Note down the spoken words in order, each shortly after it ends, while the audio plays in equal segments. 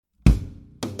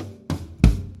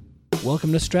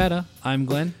Welcome to Strata. I'm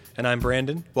Glenn. And I'm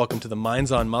Brandon. Welcome to the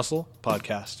Minds on Muscle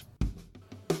podcast.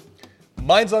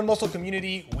 Minds on Muscle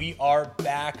community, we are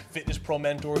back. Fitness Pro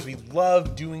Mentors. We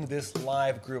love doing this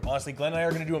live group. Honestly, Glenn and I are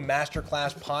going to do a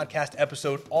masterclass podcast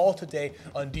episode all today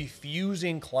on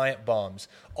diffusing client bombs.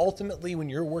 Ultimately, when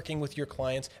you're working with your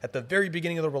clients at the very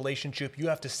beginning of the relationship, you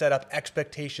have to set up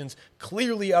expectations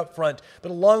clearly up front. But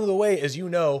along the way, as you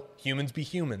know, humans be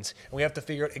humans. And we have to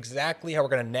figure out exactly how we're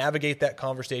going to navigate that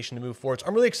conversation to move forward. So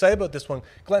I'm really excited about this one.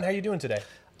 Glenn, how are you doing today?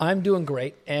 I'm doing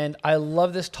great, and I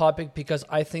love this topic because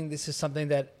I think this is something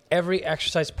that every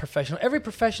exercise professional, every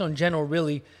professional in general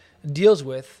really deals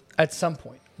with at some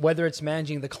point. Whether it's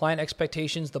managing the client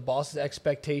expectations, the boss's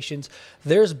expectations,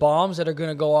 there's bombs that are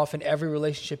going to go off in every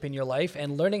relationship in your life,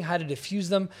 and learning how to diffuse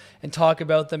them and talk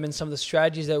about them and some of the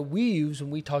strategies that we use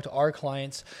when we talk to our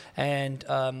clients and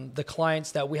the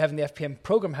clients that we have in the FPM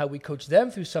program, how we coach them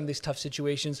through some of these tough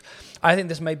situations. I think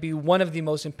this might be one of the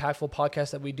most impactful podcasts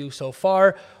that we do so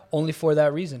far, only for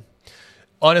that reason.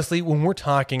 Honestly, when we're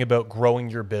talking about growing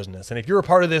your business, and if you're a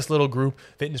part of this little group,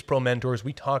 Fitness Pro Mentors,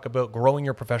 we talk about growing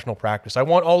your professional practice. I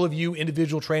want all of you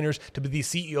individual trainers to be the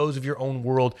CEOs of your own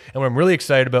world. And what I'm really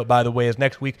excited about, by the way, is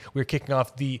next week we're kicking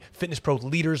off the Fitness Pro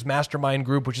Leaders Mastermind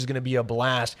group, which is going to be a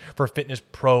blast for Fitness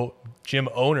Pro gym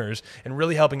owners and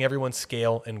really helping everyone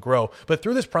scale and grow. But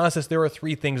through this process, there are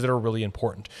three things that are really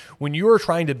important. When you are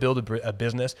trying to build a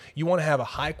business, you want to have a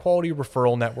high quality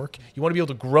referral network. You want to be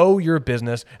able to grow your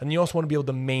business, and you also want to be able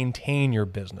to maintain your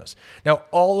business. Now,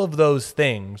 all of those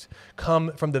things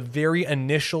come from the very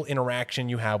initial interaction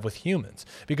you have with humans.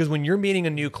 Because when you're meeting a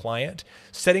new client,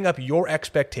 setting up your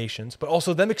expectations, but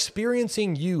also them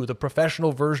experiencing you, the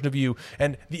professional version of you,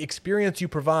 and the experience you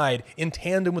provide in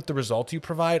tandem with the results you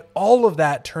provide, all of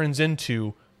that turns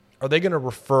into, are they going to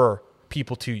refer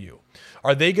people to you?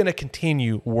 Are they going to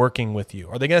continue working with you?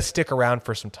 Are they going to stick around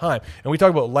for some time? And we talk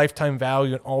about lifetime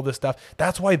value and all this stuff.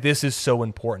 That's why this is so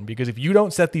important, because if you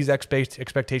don't set these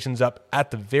expectations up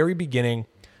at the very beginning,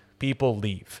 people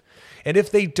leave. And if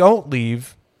they don't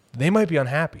leave, they might be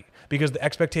unhappy because the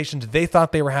expectations they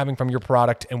thought they were having from your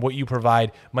product and what you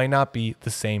provide might not be the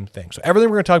same thing. So everything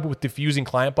we're going to talk about with diffusing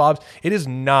client bombs, it is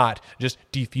not just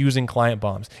diffusing client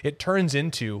bombs. It turns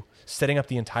into setting up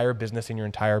the entire business and your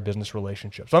entire business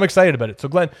relationship. So I'm excited about it. So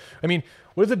Glenn, I mean,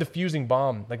 what is a diffusing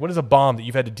bomb? Like, what is a bomb that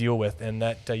you've had to deal with and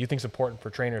that you think is important for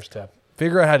trainers to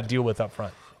figure out how to deal with up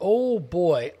front? Oh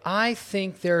boy, I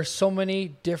think there are so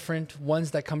many different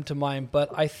ones that come to mind, but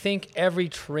I think every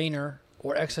trainer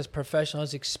or exercise professional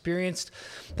has experienced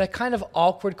that kind of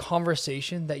awkward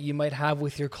conversation that you might have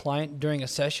with your client during a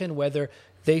session, whether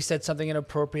they said something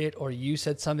inappropriate or you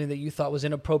said something that you thought was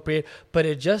inappropriate, but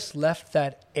it just left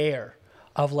that air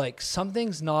of like,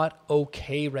 something's not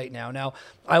okay right now. Now,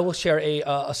 I will share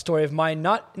a story of mine,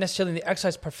 not necessarily in the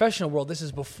exercise professional world. This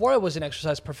is before I was an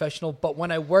exercise professional, but when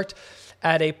I worked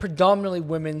at a predominantly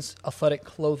women's athletic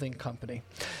clothing company.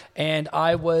 And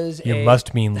I was You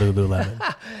must mean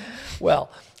Lululemon.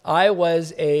 Well, I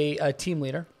was a team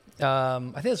leader. I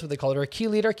think that's what they call it, or a key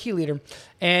leader.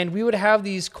 And we would have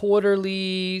these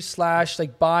quarterly /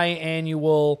 like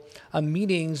biannual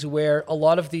meetings where a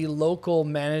lot of the local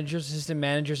managers, assistant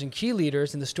managers, and key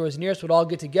leaders in the stores near us would all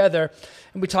get together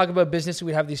and we'd talk about business, and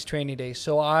we'd have these training days.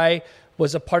 So I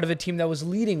was a part of a team that was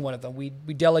leading one of them. We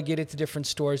delegated to different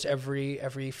stores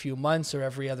every few months or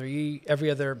every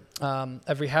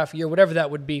half year, whatever that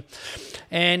would be.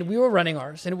 And we were running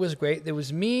ours, and it was great. There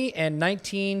was me and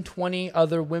 19, 20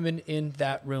 other women in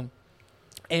that room.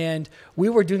 And we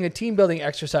were doing a team building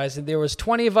exercise, and there was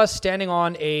 20 of us standing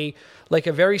on a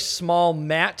very small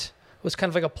mat. It was kind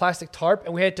of like a plastic tarp,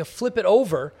 and we had to flip it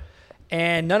over,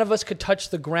 and none of us could touch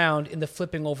the ground in the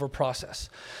flipping over process.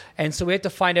 And so we had to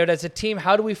find out as a team,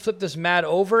 how do we flip this mat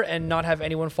over and not have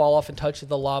anyone fall off and touch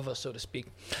the lava, so to speak.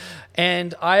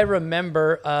 And I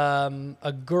remember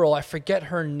a girl, I forget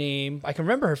her name. I can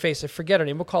remember her face. I forget her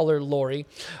name. We'll call her Lori.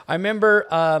 I remember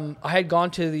I had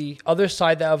gone to the other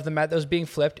side of the mat that was being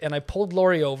flipped, and I pulled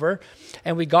Lori over,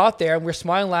 and we got there, and we're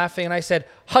smiling, laughing, and I said,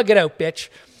 "Hug it out, bitch."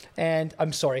 And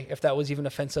I'm sorry if that was even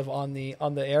offensive on the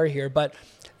air here, but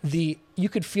you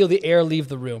could feel the air leave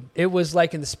the room. It was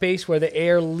like in the space where the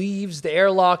air leaves the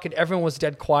airlock and everyone was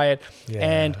dead quiet. Yeah.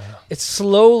 And it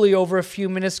slowly over a few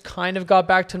minutes kind of got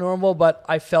back to normal, but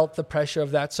I felt the pressure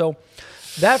of that. So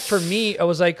that for me, I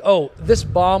was like, oh, this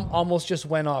bomb almost just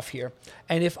went off here.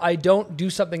 And if I don't do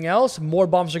something else, more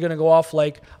bombs are going to go off.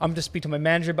 Like, I'm going to speak to my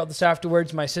manager about this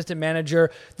afterwards, my assistant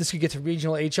manager. This could get to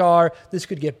regional HR. This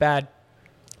could get bad.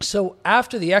 So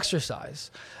after the exercise,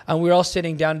 and we were all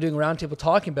sitting down doing a roundtable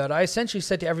talking about it, I essentially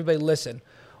said to everybody, listen,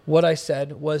 what I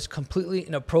said was completely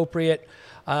inappropriate.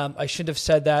 I shouldn't have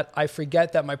said that. I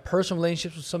forget that my personal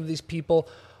relationships with some of these people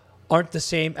aren't the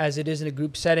same as it is in a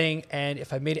group setting. And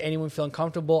if I made anyone feel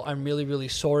uncomfortable, I'm really, really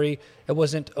sorry. It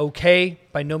wasn't okay.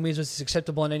 By no means was this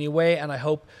acceptable in any way. And I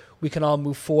hope we can all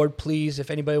move forward. Please,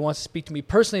 if anybody wants to speak to me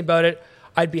personally about it,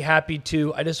 I'd be happy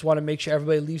to. I just want to make sure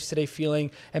everybody leaves today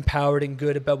feeling empowered and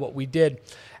good about what we did.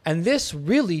 And this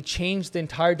really changed the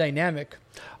entire dynamic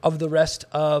of the rest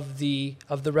of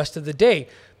the day.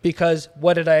 Because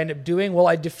what did I end up doing? Well,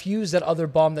 I diffused that other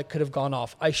bomb that could have gone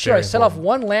off. I set off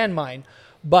one landmine,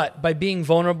 but by being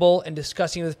vulnerable and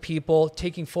discussing with people,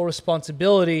 taking full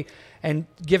responsibility and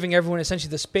giving everyone essentially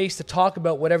the space to talk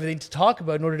about whatever they need to talk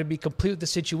about in order to be complete with the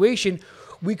situation,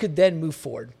 we could then move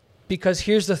forward. Because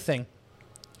here's the thing.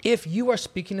 If you are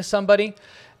speaking to somebody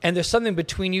and there's something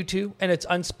between you two and it's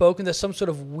unspoken, there's some sort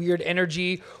of weird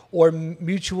energy or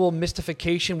mutual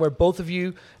mystification where both of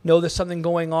you know there's something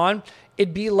going on,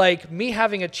 it'd be like me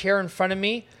having a chair in front of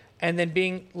me and then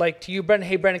being like to you, Brendan,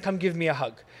 hey, Brendan, come give me a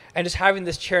hug. And just having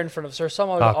this chair in front of us or some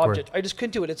other object. I just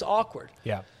couldn't do it. It's awkward.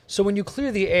 Yeah. So when you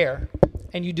clear the air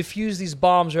and you diffuse these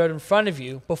bombs right in front of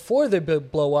you before they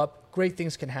blow up, great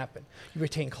things can happen. You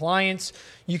retain clients.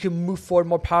 You can move forward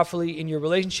more powerfully in your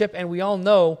relationship. And we all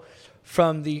know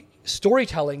from the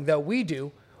storytelling that we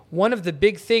do, one of the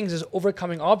big things is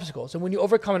overcoming obstacles. And when you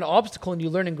overcome an obstacle and you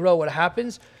learn and grow, what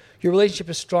happens? Your relationship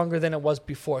is stronger than it was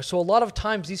before. So a lot of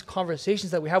times these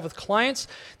conversations that we have with clients,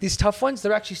 these tough ones,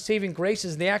 they're actually saving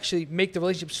graces. And they actually make the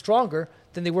relationship stronger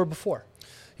than they were before.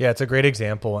 Yeah, it's a great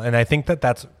example. And I think that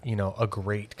that's, a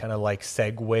great kind of like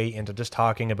segue into just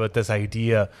talking about this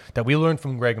idea that we learned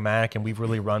from Greg Mack and we've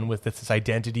really run with this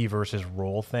identity versus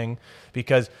role thing,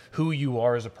 because who you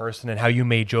are as a person and how you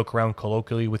may joke around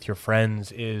colloquially with your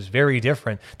friends is very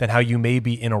different than how you may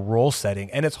be in a role setting.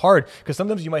 And it's hard because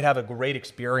sometimes you might have a great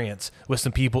experience with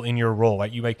some people in your role,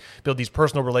 right? You might build these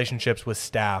personal relationships with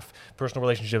staff, personal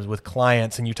relationships with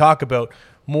clients, and you talk about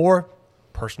more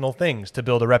personal things to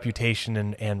build a reputation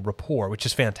and rapport, which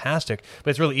is fantastic. But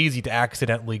it's really easy to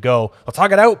accidentally go, let's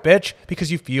talk it out, bitch,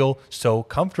 because you feel so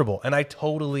comfortable. And I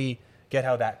totally get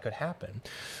how that could happen.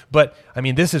 But I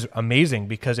mean, this is amazing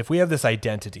because if we have this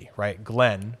identity, right,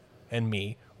 Glenn and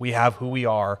me, we have who we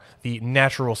are, the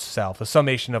natural self, the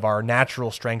summation of our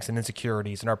natural strengths and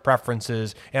insecurities and our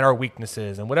preferences and our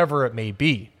weaknesses and whatever it may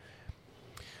be.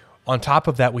 On top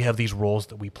of that, we have these roles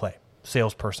that we play: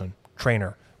 salesperson,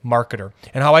 trainer, marketer.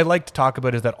 And how I like to talk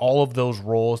about is that all of those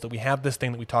roles, that we have this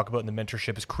thing that we talk about in the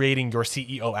mentorship is creating your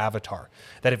CEO avatar.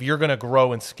 That if you're going to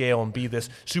grow and scale and be this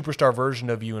superstar version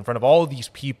of you in front of all of these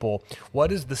people,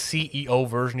 what is the CEO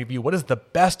version of you? What is the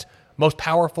best, most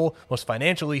powerful, most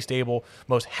financially stable,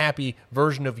 most happy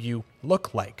version of you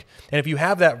look like? And if you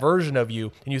have that version of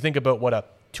you and you think about what a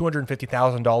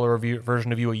 $250,000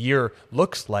 version of you a year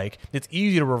looks like, it's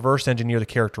easy to reverse engineer the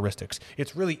characteristics.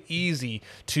 It's really easy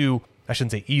to, I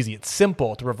shouldn't say easy, it's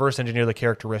simple to reverse engineer the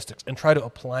characteristics and try to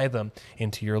apply them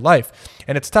into your life.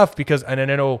 And it's tough because, and I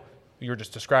know you're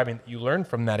just describing, you learned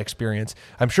from that experience.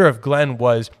 I'm sure if Glenn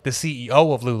was the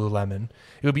CEO of Lululemon,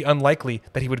 it would be unlikely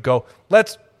that he would go,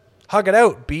 let's hug it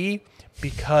out, B,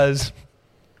 because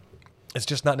it's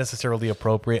just not necessarily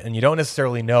appropriate, and you don't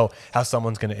necessarily know how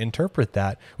someone's going to interpret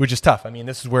that, which is tough. I mean,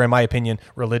 this is where, in my opinion,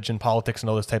 religion, politics, and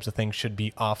all those types of things should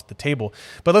be off the table.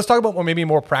 But let's talk about maybe a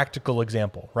more practical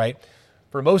example, right?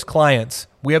 For most clients,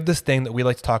 we have this thing that we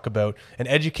like to talk about, an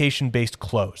education-based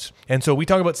close. And so we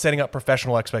talk about setting up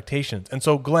professional expectations. And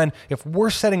so, Glenn, if we're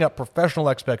setting up professional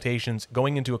expectations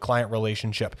going into a client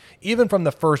relationship, even from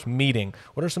the first meeting,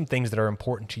 what are some things that are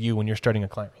important to you when you're starting a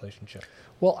client relationship?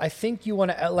 Well, I think you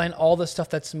want to outline all the stuff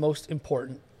that's most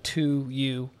important to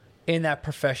you in that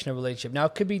professional relationship. Now,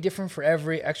 it could be different for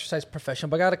every exercise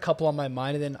professional, but I got a couple on my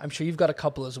mind, and then I'm sure you've got a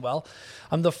couple as well.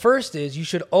 The first is you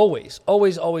should always,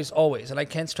 and I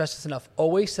can't stress this enough,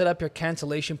 always set up your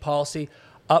cancellation policy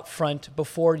up front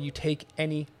before you take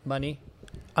any money.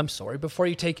 Before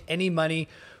you take any money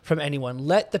from anyone.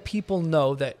 Let the people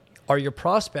know that are your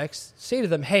prospects. Say to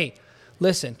them, hey,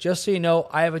 listen, just so you know,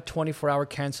 I have a 24-hour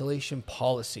cancellation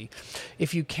policy.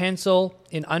 If you cancel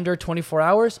in under 24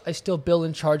 hours, I still bill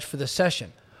and charge for the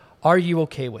session. Are you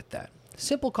okay with that?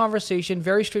 Simple conversation,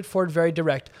 very straightforward, very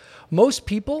direct. Most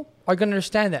people are going to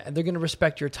understand that, and they're going to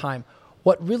respect your time.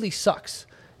 What really sucks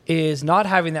is not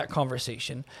having that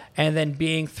conversation and then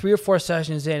being 3 or 4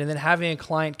 sessions in and then having a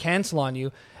client cancel on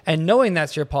you and knowing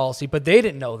that's your policy, but they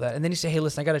didn't know that. And then you say, hey,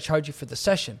 listen, I got to charge you for the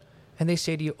session. And they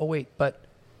say to you, oh, wait, but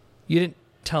you didn't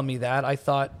tell me that. I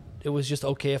thought it was just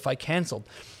okay if I canceled.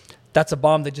 That's a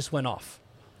bomb that just went off,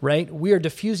 right? We are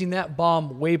diffusing that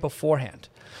bomb way beforehand.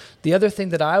 The other thing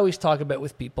that I always talk about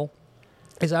with people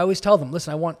is I always tell them,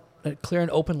 listen, I want a clear and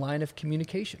open line of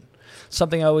communication.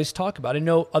 Something I always talk about. I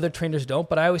know other trainers don't,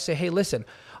 but I always say, hey, listen,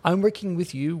 I'm working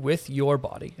with you with your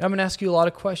body. I'm going to ask you a lot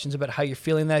of questions about how you're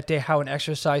feeling that day, how an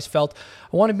exercise felt.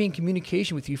 I want to be in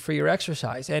communication with you for your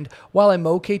exercise. And while I'm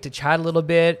okay to chat a little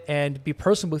bit and be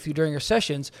personal with you during your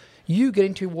sessions, you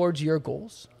getting towards your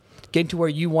goals, getting to where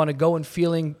you want to go and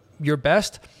feeling your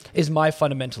best is my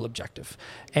fundamental objective.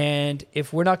 And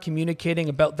if we're not communicating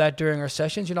about that during our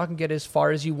sessions, you're not going to get as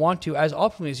far as you want to, as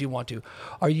optimally as you want to.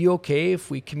 Are you okay if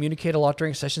we communicate a lot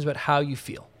during sessions about how you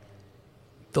feel?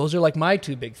 Those are like my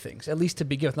two big things, at least to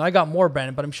begin with. Now, I got more,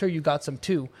 Brandon, but I'm sure you got some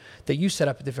too that you set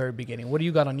up at the very beginning. What do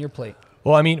you got on your plate?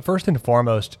 Well, I mean, first and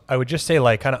foremost, I would just say,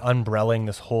 like, kind of umbrelling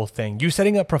this whole thing, you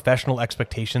setting up professional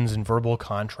expectations and verbal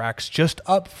contracts just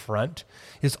up front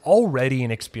is already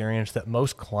an experience that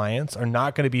most clients are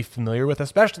not going to be familiar with,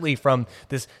 especially from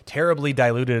this terribly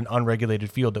diluted and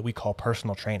unregulated field that we call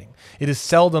personal training. It is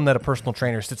seldom that a personal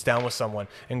trainer sits down with someone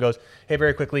and goes, hey,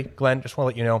 very quickly, Glenn, just want to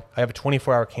let you know, I have a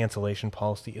 24-hour cancellation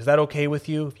policy. Is that okay with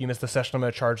you? If you miss the session, I'm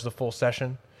going to charge the full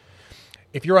session.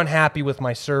 If you're unhappy with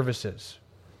my services,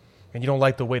 and you don't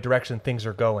like the way direction things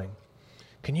are going,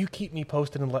 can you keep me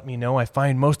posted and let me know? I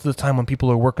find most of the time when people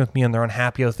are working with me and they're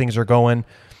unhappy how things are going,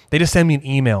 they just send me an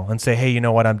email and say, hey, you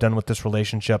know what? I'm done with this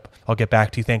relationship. I'll get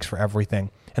back to you. Thanks for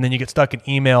everything. And then you get stuck in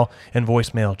email and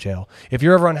voicemail jail. If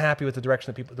you're ever unhappy with the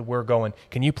direction that we're going,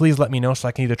 can you please let me know so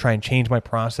I can either try and change my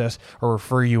process or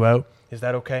refer you out? Is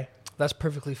that okay? That's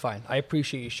perfectly fine. I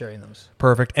appreciate you sharing those.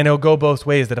 Perfect. And it'll go both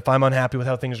ways, that if I'm unhappy with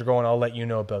how things are going, I'll let you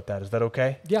know about that. Is that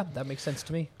okay? Yeah, that makes sense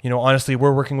to me. You know, honestly,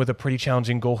 we're working with a pretty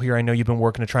challenging goal here. I know you've been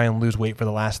working to try and lose weight for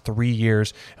the last 3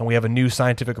 years, and we have a new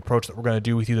scientific approach that we're going to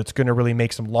do with you that's going to really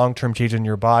make some long-term changes in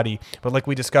your body. But like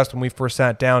we discussed when we first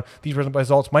sat down, these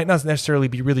results might not necessarily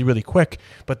be really, really quick,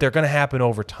 but they're going to happen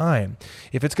over time.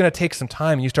 If it's going to take some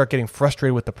time and you start getting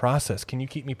frustrated with the process, can you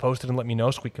keep me posted and let me know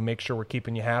so we can make sure we're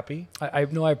keeping you happy? I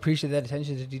know I appreciate that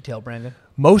attention to detail, Brandon.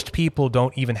 Most people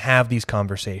don't even have these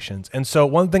conversations. And so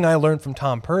one thing I learned from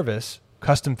Tom Purvis,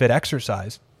 custom fit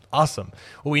exercise, awesome.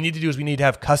 What we need to do is we need to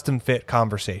have custom fit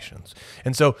conversations.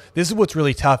 And so this is what's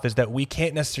really tough, is that we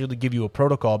can't necessarily give you a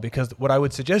protocol, because what I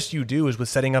would suggest you do is, with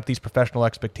setting up these professional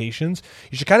expectations,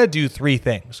 you should kind of do 3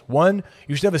 things. One,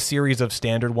 you should have a series of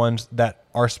standard ones that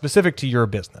are specific to your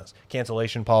business: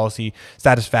 cancellation policy,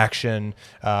 satisfaction,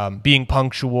 being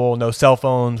punctual, no cell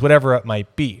phones, whatever it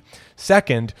might be.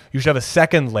 Second, you should have a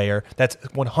second layer that's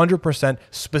 100%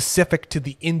 specific to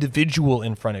the individual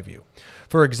in front of you.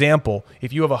 For example,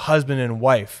 if you have a husband and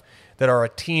wife that are a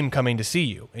team coming to see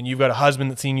you, and you've got a husband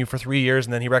that's seen you for 3 years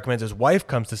and then he recommends his wife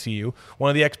comes to see you, one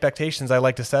of the expectations I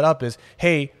like to set up is,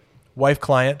 hey, wife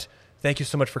client, thank you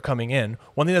so much for coming in.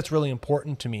 One thing that's really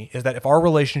important to me is that if our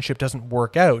relationship doesn't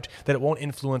work out, that it won't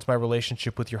influence my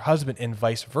relationship with your husband, and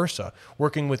vice versa.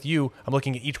 Working with you, I'm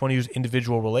looking at each one of you's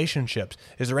individual relationships.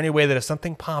 Is there any way that if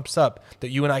something pops up that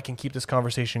you and I can keep this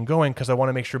conversation going, because I want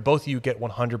to make sure both of you get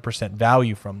 100%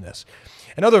 value from this?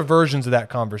 And other versions of that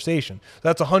conversation.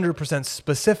 That's 100%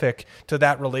 specific to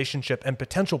that relationship and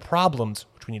potential problems,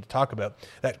 which we need to talk about,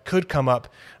 that could come up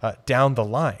down the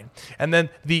line. And then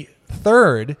the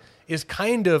third is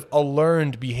kind of a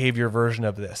learned behavior version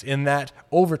of this, in that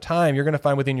over time, you're going to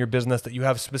find within your business that you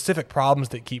have specific problems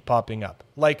that keep popping up.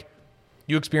 Like,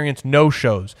 you experience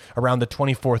no-shows around the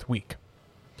 24th week.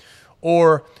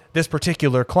 Or this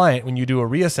particular client, when you do a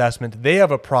reassessment, they have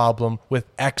a problem with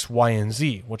X, Y, and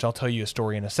Z, which I'll tell you a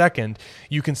story in a second.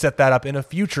 You can set that up in a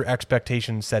future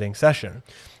expectation setting session.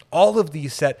 All of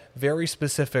these set very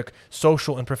specific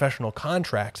social and professional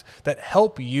contracts that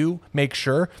help you make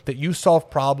sure that you solve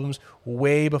problems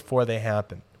way before they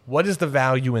happen. What is the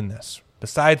value in this,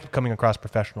 besides coming across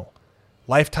professional?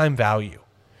 Lifetime value.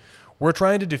 We're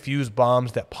trying to diffuse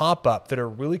bombs that pop up that are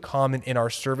really common in our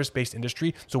service-based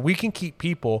industry, so we can keep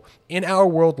people in our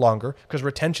world longer, because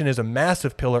retention is a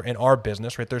massive pillar in our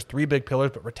business, right? There's 3 big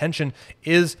pillars, but retention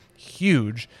is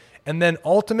huge. And then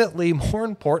ultimately, more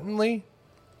importantly,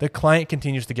 the client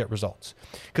continues to get results.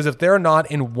 Because if they're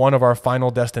not in one of our final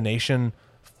destination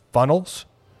funnels,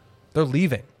 they're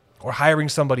leaving or hiring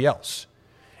somebody else.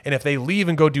 And if they leave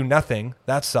and go do nothing,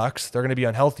 that sucks. They're going to be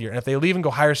unhealthier. And if they leave and go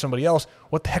hire somebody else,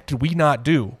 what the heck did we not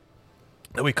do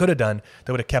that we could have done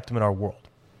that would have kept them in our world?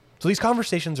 So these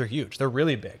conversations are huge. They're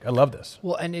really big. I love this.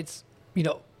 Well, and it's,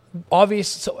 obvious.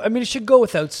 So, I mean, it should go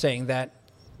without saying that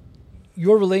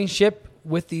your relationship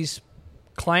with these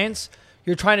clients,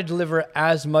 you're trying to deliver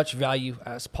as much value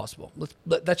as possible.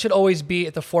 That should always be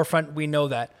at the forefront. We know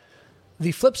that.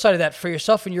 The flip side of that, for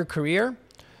yourself and your career,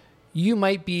 you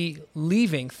might be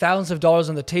leaving thousands of dollars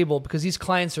on the table because these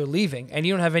clients are leaving and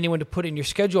you don't have anyone to put in your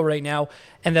schedule right now.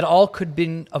 And that all could have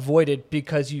been avoided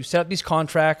because you set up these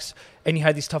contracts and you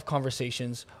had these tough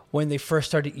conversations when they first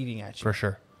started eating at you. For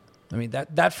sure. I mean,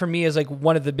 that for me is like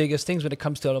one of the biggest things when it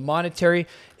comes to a monetary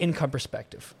income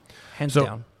perspective, hands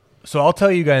down. So I'll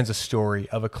tell you guys a story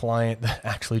of a client that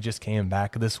actually just came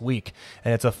back this week.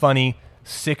 And it's a funny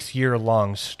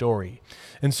 6-year-long story.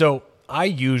 And so I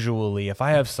usually, if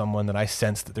I have someone that I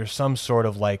sense that there's some sort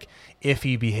of like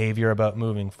iffy behavior about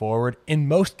moving forward, in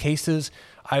most cases,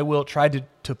 I will try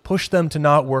to push them to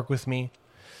not work with me,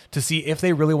 to see if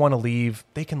they really want to leave,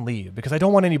 they can leave, because I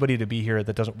don't want anybody to be here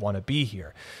that doesn't want to be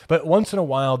here. But once in a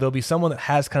while, there'll be someone that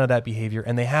has kind of that behavior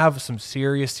and they have some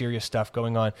serious stuff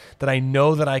going on that I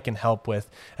know that I can help with.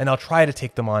 And I'll try to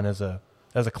take them on as a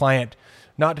client,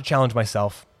 not to challenge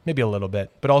myself, maybe a little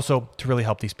bit, but also to really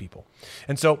help these people.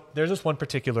 And so there's this one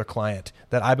particular client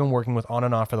that I've been working with on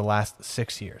and off for the last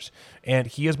 6 years. And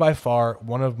he is by far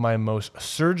one of my most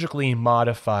surgically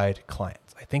modified clients.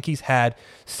 I think he's had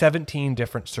 17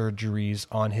 different surgeries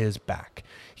on his back.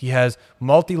 He has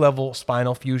multi-level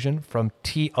spinal fusion from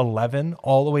T11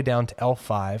 all the way down to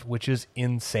L5, which is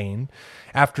insane.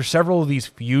 After several of these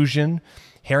fusion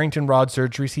Harrington rod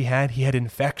surgeries he had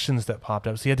infections that popped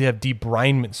up. So he had to have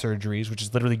debridement surgeries, which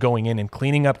is literally going in and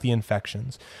cleaning up the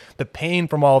infections. The pain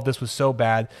from all of this was so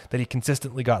bad that he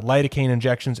consistently got lidocaine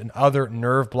injections and other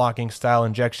nerve blocking style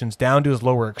injections down to his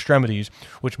lower extremities,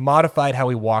 which modified how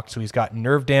he walked. So he's got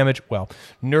nerve damage,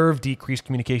 nerve decreased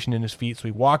communication in his feet. So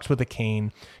he walks with a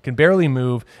cane, can barely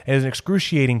move, and has an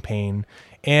excruciating pain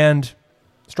and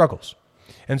struggles.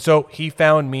 And so he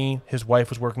found me. His wife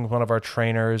was working with one of our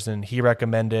trainers, and he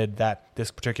recommended that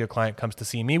this particular client comes to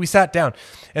see me. We sat down.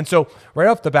 And so right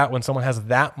off the bat, when someone has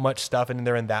that much stuff and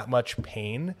they're in that much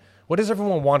pain, what does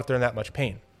everyone want if they're in that much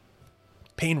pain?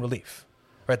 Pain relief,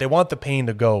 right? They want the pain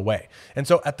to go away. And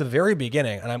so at the very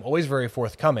beginning, and I'm always very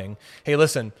forthcoming, hey,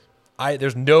 listen,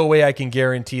 there's no way I can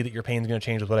guarantee that your pain is going to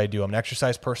change with what I do. I'm an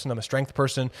exercise person. I'm a strength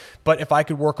person. But if I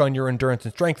could work on your endurance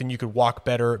and strength and you could walk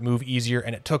better, move easier,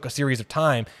 and it took a series of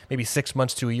time, maybe 6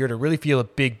 months to a year to really feel a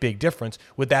big difference,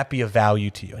 would that be of value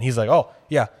to you? And he's like, oh,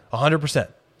 yeah,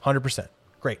 100%.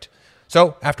 Great.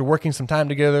 So after working some time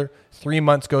together, 3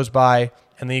 months goes by,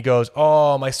 and then he goes,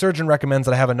 oh, my surgeon recommends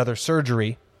that I have another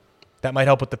surgery that might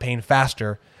help with the pain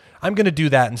faster. I'm going to do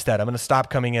that instead. I'm going to stop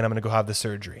coming in. I'm going to go have the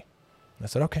surgery. I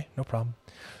said, okay, no problem.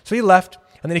 So he left,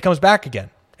 and then he comes back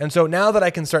again. And so now that I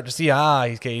can start to see,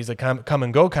 he's a come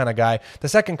and go kind of guy, the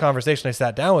second conversation, I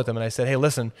sat down with him and I said, hey,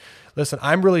 listen,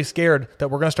 I'm really scared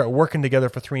that we're going to start working together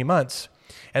for 3 months.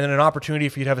 And then an opportunity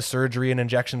for you to have a surgery and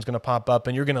injection is going to pop up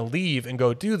and you're going to leave and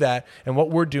go do that. And what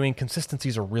we're doing, consistency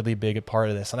is a really big part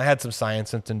of this. And I had some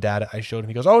science and some data I showed him.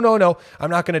 He goes, oh, no,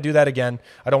 I'm not going to do that again.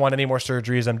 I don't want any more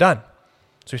surgeries. I'm done.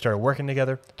 So we started working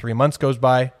together. 3 months goes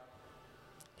by.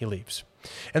 He leaves.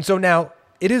 And so now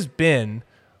it has been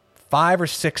 5 or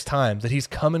 6 times that he's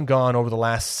come and gone over the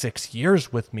last 6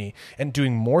 years with me and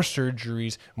doing more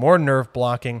surgeries, more nerve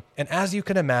blocking. And as you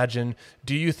can imagine,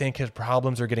 do you think his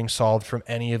problems are getting solved from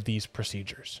any of these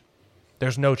procedures?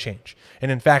 There's no change. And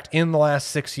in fact, in the last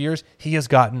 6 years, he has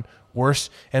gotten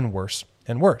worse and worse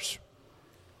and worse.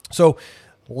 So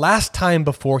last time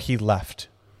before he left,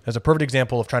 as a perfect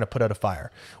example of trying to put out a fire.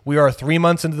 We are 3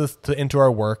 months into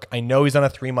our work. I know he's on a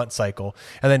 3-month cycle.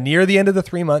 And then near the end of the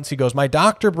 3 months, he goes, my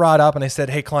doctor brought up, and I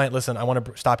said, hey, client, listen, I want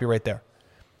to stop you right there.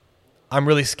 I'm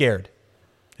really scared.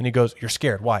 And he goes, you're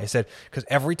scared. Why? I said, because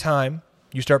every time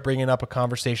you start bringing up a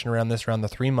conversation around the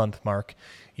 3-month mark,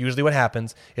 usually what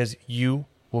happens is you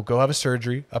will go have a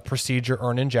surgery, a procedure,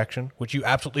 or an injection, which you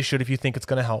absolutely should if you think it's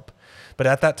going to help. But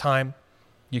at that time,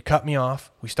 you cut me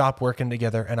off, we stop working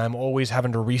together, and I'm always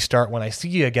having to restart when I see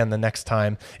you again the next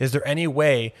time. Is there any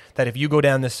way that if you go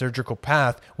down this surgical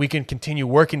path, we can continue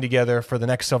working together for the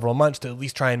next several months to at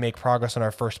least try and make progress on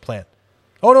our first plan?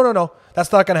 Oh, no.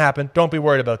 That's not going to happen. Don't be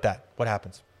worried about that. What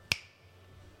happens?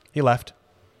 He left.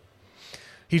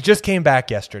 He just came back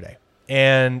yesterday.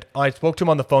 And I spoke to him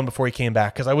on the phone before he came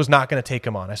back because I was not going to take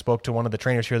him on. I spoke to one of the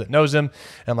trainers here that knows him.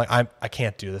 And I'm like, I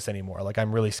can't do this anymore. Like,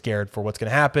 I'm really scared for what's going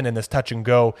to happen. And this touch and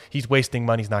go, he's wasting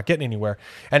money. He's not getting anywhere.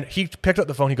 And he picked up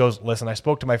the phone. He goes, listen, I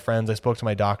spoke to my friends. I spoke to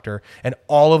my doctor. And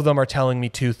all of them are telling me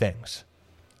 2 things.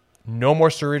 No more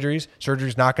surgeries. Surgery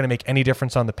is not going to make any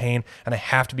difference on the pain. And I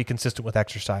have to be consistent with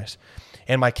exercise.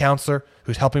 And my counselor,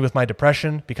 who's helping with my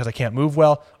depression because I can't move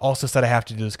well, also said I have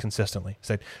to do this consistently. He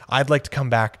said, I'd like to come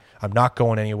back. I'm not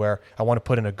going anywhere. I want to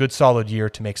put in a good solid year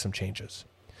to make some changes.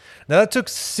 Now that took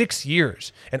 6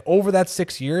 years. And over that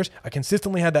 6 years, I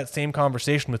consistently had that same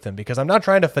conversation with him because I'm not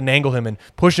trying to finagle him and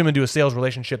push him into a sales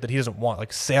relationship that he doesn't want,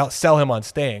 like sell him on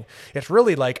staying. It's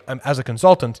really like I'm, as a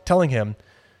consultant, telling him,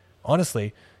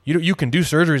 honestly, you can do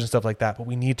surgeries and stuff like that, but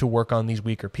we need to work on these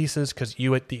weaker pieces because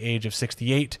you at the age of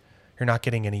 68, you're not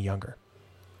getting any younger.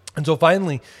 And so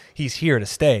finally, he's here to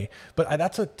stay. But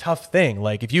that's a tough thing.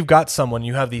 Like if you've got someone,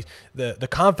 you have the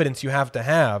confidence you have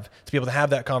to be able to have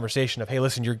that conversation of, hey,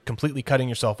 listen, you're completely cutting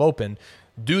yourself open.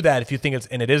 Do that if you think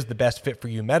it is the best fit for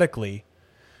you medically.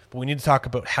 But we need to talk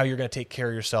about how you're going to take care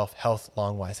of yourself health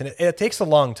long-wise. And it takes a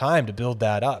long time to build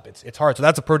that up. It's hard. So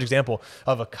that's a perfect example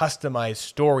of a customized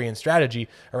story and strategy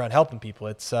around helping people.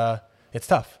 It's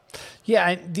tough. Yeah,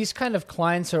 and these kind of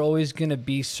clients are always going to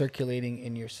be circulating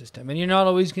in your system, and you're not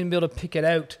always going to be able to pick it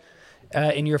out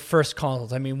in your first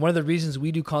consult. I mean, one of the reasons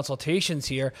we do consultations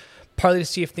here, partly to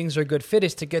see if things are a good fit,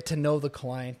 is to get to know the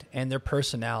client and their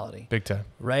personality. Big time.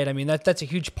 Right? I mean, that's a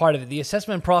huge part of it. The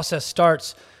assessment process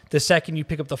starts the second you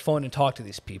pick up the phone and talk to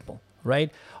these people.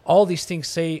 Right? All these things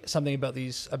say something about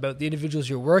the individuals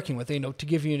you're working with. You know, to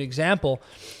give you an example,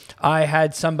 I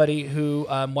had somebody who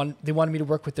they wanted me to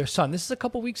work with their son. This is a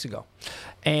couple weeks ago.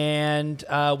 And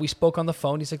we spoke on the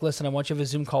phone. He's like, listen, I want you to have a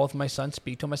Zoom call with my son,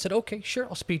 speak to him. I said, okay, sure,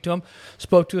 I'll speak to him.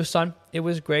 Spoke to his son. It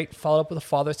was great. Followed up with the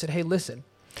father. I said, hey, listen,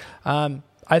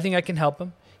 I think I can help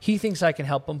him. He thinks I can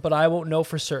help him, but I won't know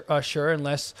for sure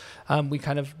unless we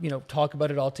kind of, talk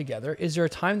about it all together. Is there a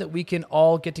time that we can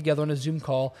all get together on a Zoom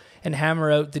call and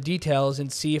hammer out the details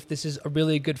and see if this is a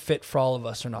really good fit for all of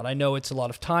us or not? I know it's a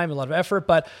lot of time, a lot of effort,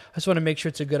 but I just want to make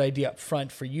sure it's a good idea up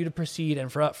front for you to proceed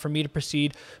and for me to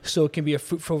proceed so it can be a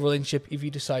fruitful relationship if you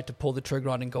decide to pull the trigger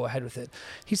on and go ahead with it.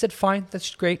 He said, fine,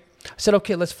 that's great. I said,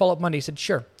 okay, let's follow up Monday. He said,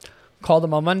 sure. Called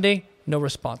him on Monday. No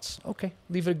response. Okay,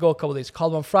 leave it go a couple of days.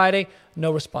 Called him on Friday.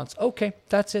 No response. Okay,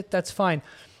 that's it. That's fine.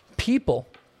 People,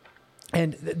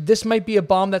 and this might be a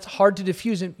bomb that's hard to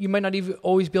diffuse, and you might not even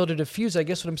always be able to diffuse. I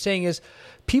guess what I'm saying is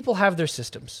people have their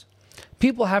systems.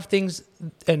 People have things,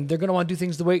 and they're going to want to do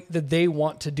things the way that they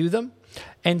want to do them.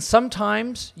 And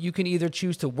sometimes you can either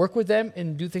choose to work with them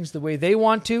and do things the way they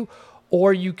want to,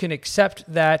 or you can accept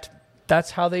that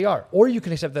that's how they are. Or you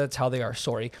can accept that that's how they are.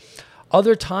 Sorry.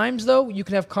 Other times, though, you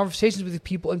can have conversations with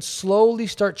people and slowly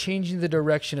start changing the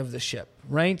direction of the ship,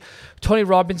 right? Tony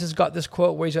Robbins has got this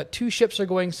quote where he's got two ships are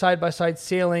going side by side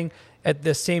sailing at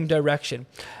the same direction.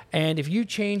 And if you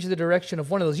change the direction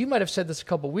of one of those, you might have said this a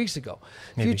couple of weeks ago.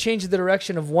 Maybe. If you change the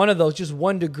direction of one of those just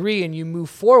 1 degree and you move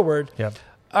forward, yep.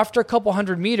 After a couple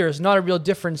hundred meters, not a real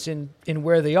difference in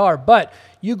where they are. But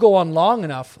you go on long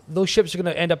enough, those ships are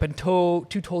going to end up in two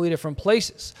totally different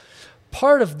places.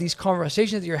 Part of these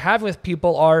conversations that you're having with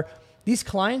people are these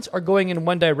clients are going in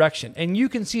one direction, and you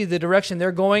can see the direction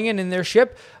they're going in their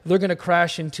ship, they're going to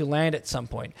crash into land at some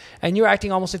point. And you're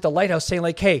acting almost like the lighthouse saying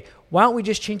like, hey, why don't we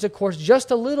just change the course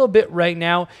just a little bit right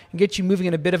now and get you moving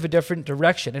in a bit of a different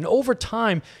direction? And over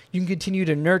time, you can continue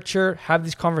to nurture, have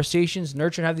these conversations,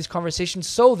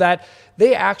 so that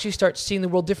they actually start seeing the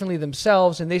world differently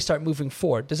themselves and they start moving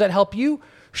forward. Does that help you?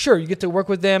 Sure, you get to work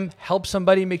with them, help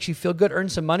somebody, makes you feel good, earn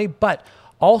some money, but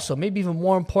also, maybe even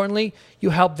more importantly,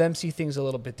 you help them see things a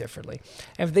little bit differently.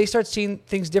 And if they start seeing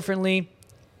things differently,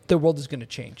 the world is going to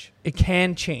change. It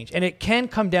can change. And it can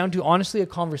come down to, honestly, a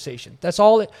conversation. That's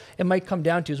all it might come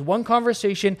down to, is one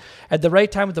conversation at the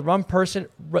right time with the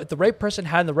right person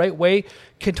had in the right way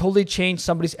can totally change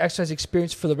somebody's exercise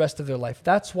experience for the rest of their life.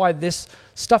 That's why this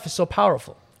stuff is so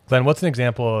powerful. Glenn, what's an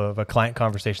example of a client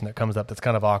conversation that comes up that's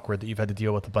kind of awkward that you've had to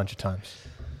deal with a bunch of times?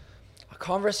 A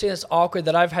conversation that's awkward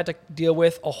that I've had to deal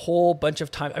with a whole bunch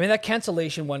of times. I mean, that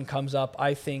cancellation one comes up,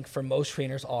 I think, for most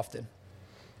trainers often.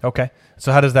 Okay.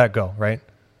 So how does that go, right?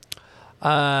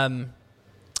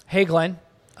 Hey, Glenn,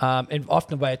 and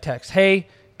often by a text. Hey,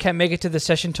 can't make it to the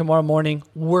session tomorrow morning.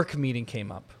 Work meeting came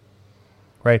up.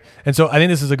 Right. And so I think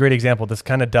this is a great example. This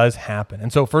kind of does happen.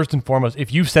 And so first and foremost,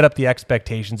 if you've set up the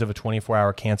expectations of a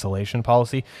 24-hour cancellation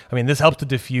policy, I mean, this helps to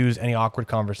diffuse any awkward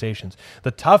conversations.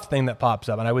 The tough thing that pops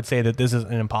up, and I would say that this is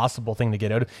an impossible thing to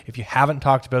get out of, if you haven't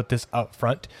talked about this up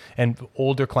front and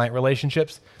older client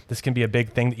relationships, this can be a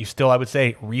big thing that you still, I would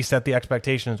say, reset the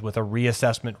expectations with a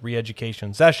reassessment,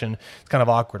 re-education session. It's kind of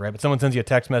awkward, right? But someone sends you a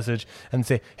text message and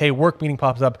say, hey, work meeting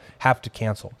pops up, have to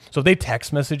cancel. So if they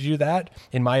text message you that,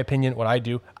 in my opinion, what I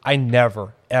do, I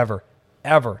never, ever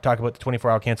talk about the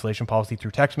 24-hour cancellation policy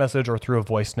through text message or through a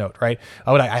voice note, right?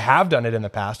 I have done it in the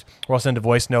past where I'll send a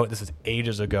voice note. This is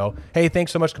ages ago. Hey,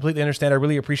 thanks so much. Completely understand. I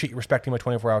really appreciate you respecting my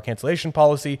 24-hour cancellation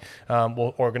policy.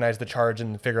 We'll organize the charge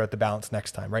and figure out the balance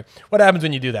next time, right? What happens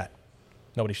when you do that?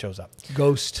 Nobody shows up.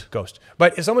 Ghost.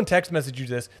 But if someone text message you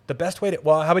this, the best way to,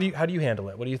 well, how do you handle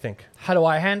it? What do you think? How do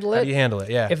I handle it? How do you handle it?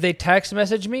 Yeah. If they text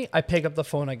message me, I pick up the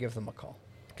phone, I give them a call.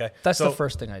 Okay. That's the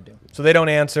first thing I do. So they don't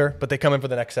answer, but they come in for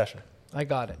the next session. I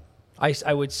got it.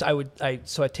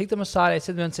 So I take them aside. I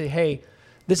sit them and say, hey,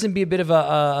 this would be a bit of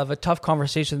a tough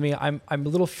conversation with me. I'm a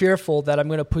little fearful that I'm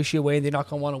going to push you away and they're not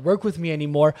going to want to work with me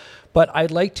anymore. But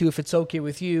I'd like to, if it's okay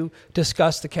with you,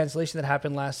 discuss the cancellation that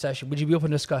happened last session. Would you be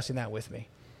open to discussing that with me?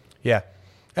 Yeah.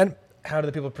 And how do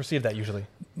the people perceive that usually?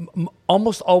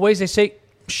 Almost always they say,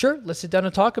 sure, let's sit down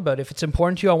and talk about it. If it's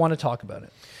important to you, I want to talk about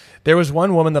it. There was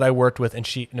one woman that I worked with, and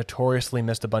she notoriously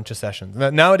missed a bunch of sessions.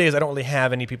 Nowadays, I don't really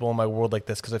have any people in my world like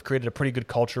this because I've created a pretty good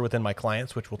culture within my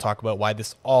clients, which we'll talk about why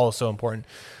this all is so important.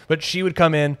 But she would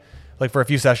come in like for a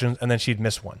few sessions, and then she'd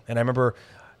miss one. And I remember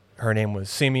her name was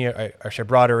Simi. I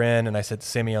brought her in, and I said to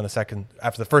Simi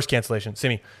after the first cancellation,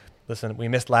 Simi, listen, we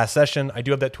missed last session. I do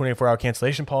have that 24-hour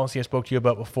cancellation policy I spoke to you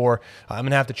about before. I'm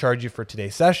going to have to charge you for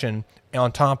today's session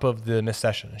on top of the missed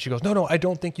session. And she goes, no, I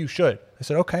don't think you should. I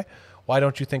said, okay. Why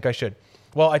don't you think I should?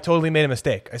 Well, I totally made a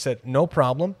mistake. I said, no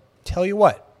problem. Tell you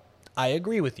what, I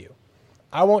agree with you.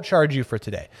 I won't charge you for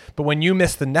today. But when you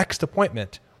miss the next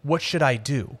appointment, what should I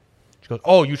do? She goes,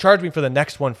 oh, you charge me for the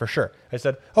next one for sure. I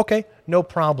said, okay, no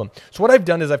problem. So what I've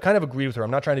done is I've kind of agreed with her.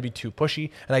 I'm not trying to be too pushy.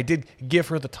 And I did give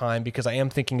her the time because I am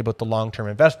thinking about the long-term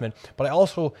investment. But I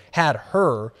also had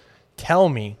her tell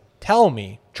me,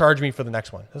 charge me for the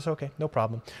next one. That's okay, no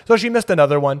problem. So she missed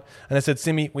another one. And I said,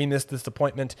 Simi, we missed this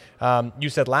appointment. You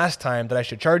said last time that I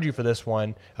should charge you for this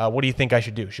one. What do you think I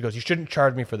should do? She goes, you shouldn't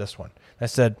charge me for this one. I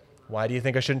said, why do you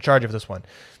think I shouldn't charge you for this one?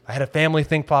 I had a family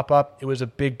thing pop up. It was a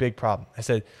big, big problem. I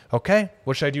said, okay,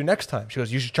 what should I do next time? She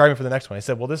goes, you should charge me for the next one. I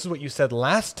said, well, this is what you said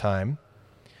last time.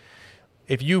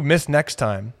 If you miss next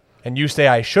time, and you say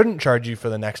I shouldn't charge you for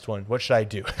the next one, what should I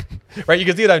do? Right? You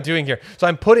can see what I'm doing here. So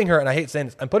I'm putting her, and I hate saying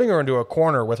this, I'm putting her into a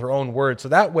corner with her own words. So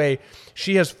that way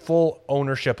she has full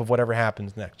ownership of whatever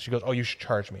happens next. She goes, oh, you should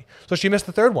charge me. So she missed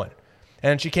the third one.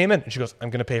 And she came in and she goes, I'm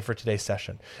going to pay for today's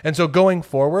session. And so going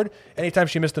forward, anytime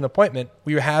she missed an appointment,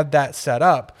 we had that set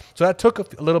up. So that took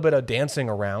a little bit of dancing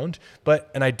around,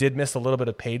 and I did miss a little bit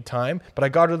of paid time, but I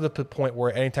got her to the point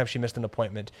where anytime she missed an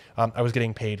appointment, I was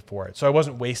getting paid for it. So I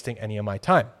wasn't wasting any of my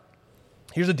time.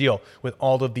 Here's the deal with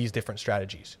all of these different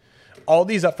strategies. All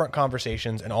these upfront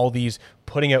conversations and all these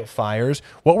putting out fires,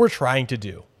 what we're trying to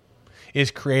do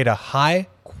is create a high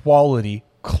quality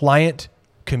client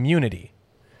community,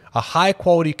 a high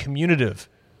quality communicative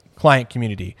client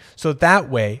community. So that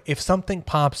way, if something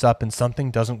pops up and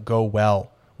something doesn't go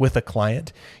well with a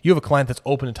client, you have a client that's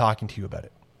open to talking to you about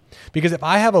it. Because if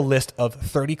I have a list of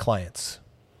 30 clients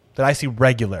that I see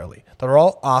regularly, that are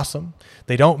all awesome,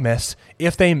 they don't miss.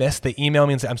 If they miss, they email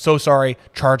me and say, I'm so sorry,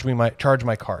 charge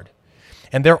my card.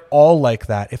 And they're all like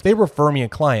that. If they refer me a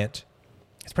client,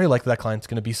 it's pretty likely that client's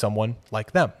going to be someone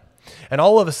like them. And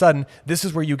all of a sudden, this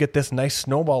is where you get this nice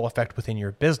snowball effect within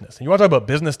your business. And you want to talk about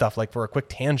business stuff, like for a quick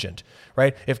tangent,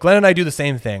 right? If Glenn and I do the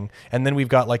same thing, and then we've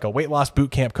got like a weight loss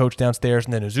boot camp coach downstairs,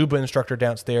 and then a Zumba instructor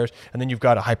downstairs, and then you've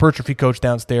got a hypertrophy coach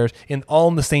downstairs, all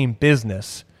in the same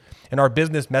business, and our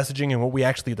business messaging and what we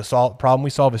actually, the problem we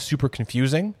solve is super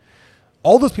confusing,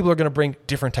 all those people are going to bring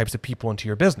different types of people into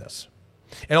your business.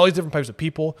 And all these different types of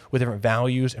people with different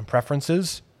values and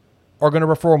preferences are going to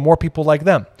refer more people like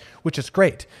them, which is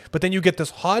great. But then you get this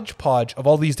hodgepodge of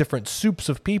all these different soups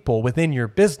of people within your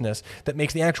business that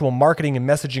makes the actual marketing and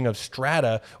messaging of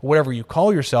strata, whatever you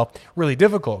call yourself, really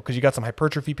difficult because you got some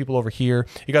hypertrophy people over here,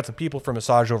 you got some people for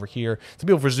massage over here, some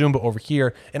people for Zumba over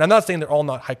here. And I'm not saying they're all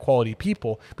not high quality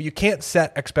people, but you can't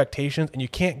set expectations and you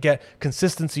can't get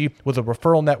consistency with a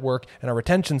referral network and a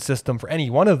retention system for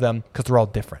any one of them because they're all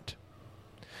different.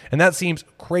 And that seems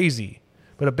crazy.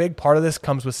 But a big part of this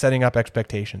comes with setting up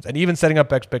expectations, and even setting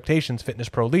up expectations, Fitness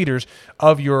Pro leaders,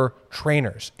 of your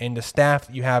trainers and the staff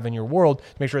that you have in your world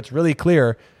to make sure it's really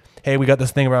clear, hey, we got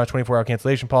this thing around a 24-hour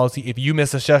cancellation policy. If you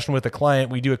miss a session with a client,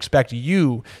 we do expect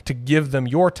you to give them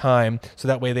your time so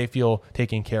that way they feel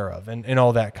taken care of and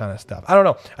all that kind of stuff. I don't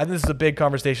know. I think this is a big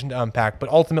conversation to unpack, but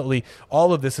ultimately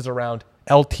all of this is around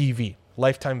LTV,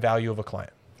 lifetime value of a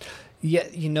client. Yeah,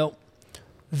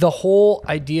 the whole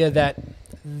idea that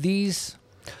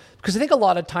because I think a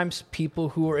lot of times people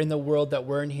who are in the world that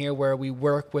we're in here, where we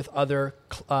work with other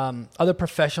other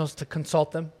professionals to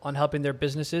consult them on helping their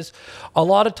businesses. A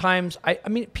lot of times, I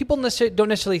mean, people don't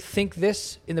necessarily think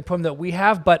this in the program that we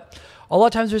have, but a lot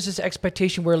of times there's this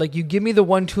expectation where like you give me the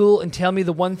one tool and tell me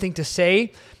the one thing to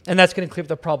say, and that's going to clear up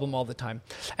the problem all the time.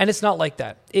 And it's not like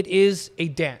that. It is a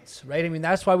dance, right? I mean,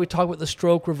 that's why we talk about the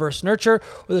stroke reverse nurture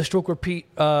or the stroke repeat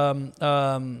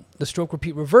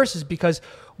reverse, is because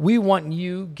we want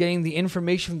you getting the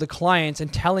information from the clients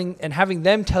and having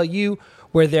them tell you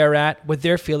where they're at, what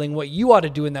they're feeling, what you ought to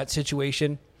do in that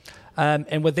situation,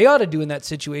 and what they ought to do in that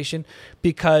situation.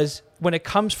 Because when it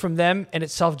comes from them and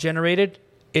it's self-generated,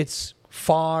 it's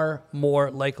far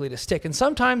more likely to stick. And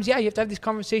sometimes, you have to have these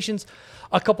conversations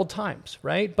a couple times,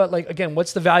 right? But like, again,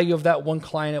 what's the value of that one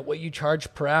client at what you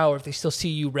charge per hour if they still see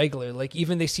you regularly? Like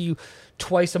even they see you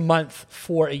twice a month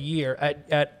for a year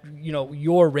at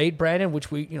your rate, Brandon, which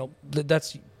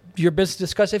that's your business to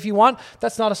discuss if you want.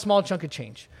 That's not a small chunk of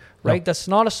change, right? No. That's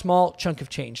not a small chunk of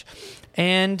change.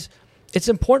 And it's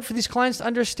important for these clients to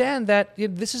understand that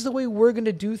this is the way we're going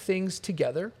to do things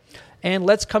together. And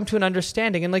let's come to an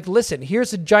understanding. And like, listen,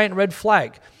 here's a giant red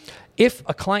flag. If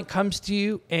a client comes to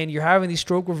you and you're having these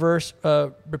stroke reverse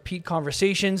repeat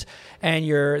conversations and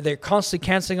they're constantly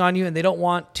canceling on you and they don't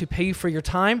want to pay you for your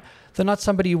time, they're not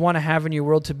somebody you want to have in your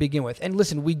world to begin with. And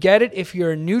listen, we get it. If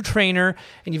you're a new trainer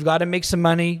and you've got to make some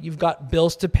money, you've got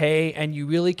bills to pay, and you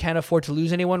really can't afford to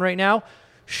lose anyone right now,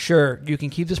 sure, you can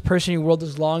keep this person in your world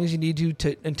as long as you need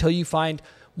to until you find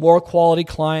more quality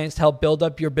clients to help build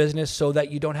up your business so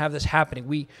that you don't have this happening.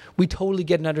 We totally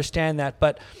get and understand that,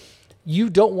 but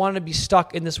you don't want to be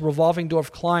stuck in this revolving door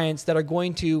of clients that are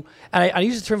going to, and I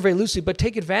use the term very loosely, but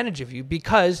take advantage of you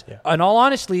because, in all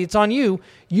honesty, it's on you.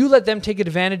 You let them take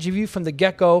advantage of you from the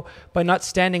get-go by not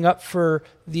standing up for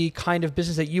the kind of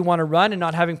business that you want to run and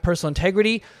not having personal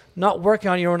integrity, not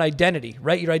working on your own identity,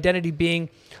 right? Your identity being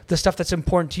the stuff that's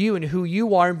important to you and who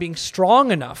you are and being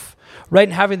strong enough, right?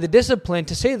 And having the discipline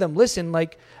to say to them, listen,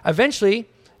 like eventually,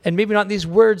 and maybe not in these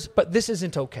words, but this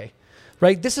isn't okay.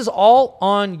 Right? This is all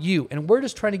on you. And we're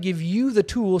just trying to give you the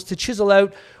tools to chisel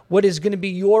out what is going to be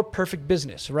your perfect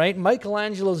business, right?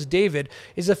 Michelangelo's David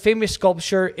is a famous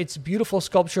sculpture. It's beautiful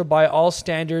sculpture by all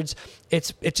standards.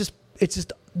 It's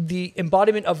just the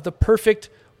embodiment of the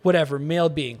perfect whatever, male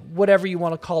being, whatever you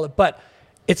want to call it. But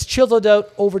it's chiseled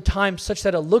out over time such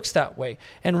that it looks that way.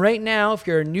 And right now, if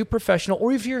you're a new professional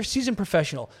or if you're a seasoned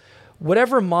professional,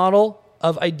 whatever model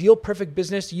of ideal perfect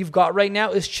business you've got right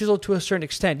now is chiseled to a certain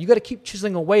extent. You got to keep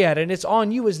chiseling away at it, and it's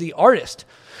on you as the artist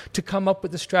to come up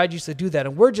with the strategies to do that.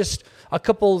 And we're just a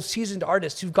couple seasoned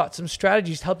artists who've got some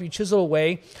strategies to help you chisel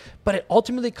away, but it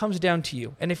ultimately comes down to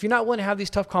you. And if you're not willing to have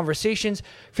these tough conversations,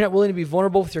 if you're not willing to be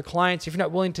vulnerable with your clients, if you're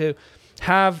not willing to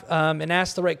have and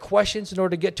ask the right questions in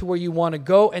order to get to where you want to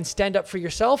go and stand up for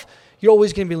yourself, you're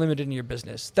always going to be limited in your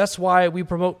business. That's why we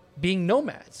promote being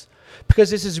nomads. Because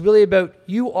this is really about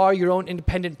you are your own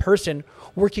independent person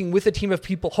working with a team of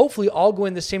people, hopefully all go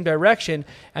in the same direction,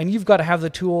 and you've got to have the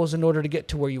tools in order to get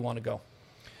to where you want to go.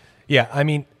 Yeah, I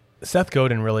mean, Seth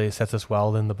Godin really sets us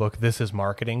well in the book, This is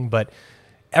Marketing, but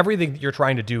everything that you're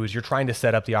trying to do is you're trying to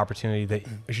set up the opportunity that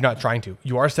you're not trying to.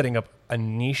 You are setting up a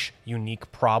niche,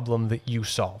 unique problem that you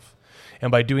solve. And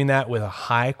by doing that with a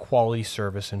high quality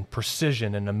service and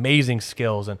precision and amazing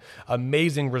skills and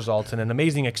amazing results and an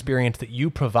amazing experience that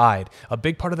you provide, a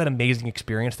big part of that amazing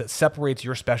experience that separates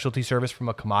your specialty service from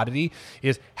a commodity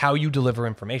is how you deliver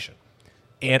information.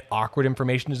 And awkward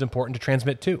information is important to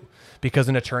transmit too, because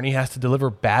an attorney has to deliver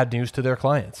bad news to their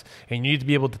clients. And you need to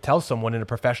be able to tell someone in a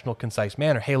professional, concise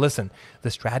manner, hey, listen,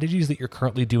 the strategies that you're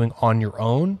currently doing on your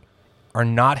own are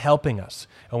not helping us.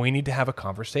 And we need to have a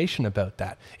conversation about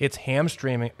that. It's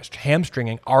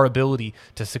hamstringing our ability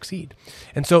to succeed.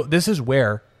 And so this is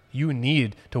where you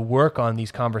need to work on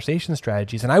these conversation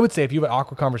strategies. And I would say if you have an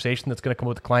awkward conversation that's going to come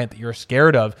with a client that you're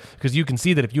scared of, because you can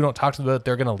see that if you don't talk to them about it,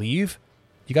 they're going to leave,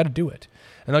 you got to do it.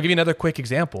 And I'll give you another quick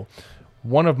example.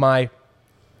 One of my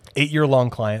 8-year-long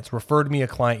clients referred me a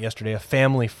client yesterday, a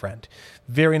family friend.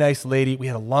 Very nice lady. We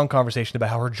had a long conversation about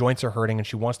how her joints are hurting and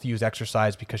she wants to use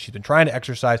exercise because she's been trying to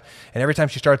exercise. And every time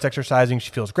she starts exercising,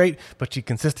 she feels great, but she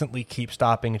consistently keeps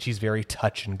stopping and she's very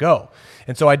touch and go.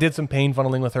 And so I did some pain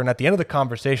funneling with her. And at the end of the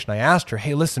conversation, I asked her,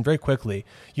 hey, listen, very quickly,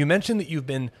 you mentioned that you've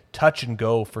been touch and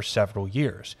go for several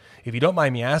years. If you don't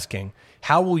mind me asking,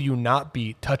 how will you not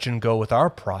be touch and go with our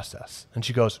process? And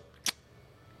she goes,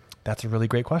 that's a really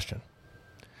great question.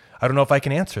 I don't know if I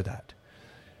can answer that.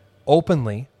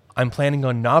 Openly, I'm planning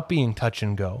on not being touch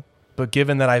and go But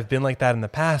given that I've been like that in the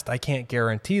past, I can't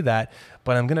guarantee that,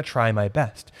 but I'm going to try my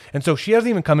best. And so she hasn't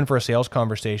even come in for a sales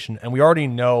conversation. And we already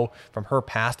know from her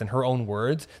past and her own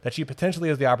words that she potentially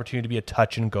has the opportunity to be a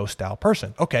touch and go style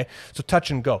person. Okay, so touch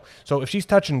and go. So if she's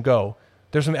touch and go,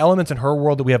 there's some elements in her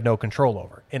world that we have no control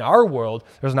over. In our world,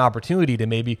 there's an opportunity to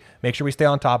maybe make sure we stay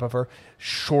on top of her,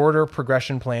 shorter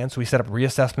progression plans. So we set up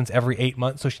reassessments every 8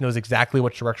 months so she knows exactly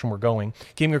which direction we're going,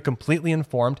 keeping her completely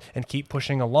informed and keep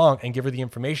pushing along and give her the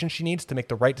information she needs to make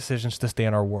the right decisions to stay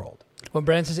in our world. When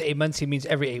Brandon says 8 months, he means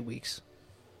every 8 weeks.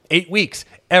 8 weeks,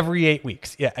 every 8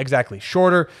 weeks. Yeah, exactly.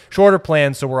 Shorter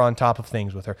plans so we're on top of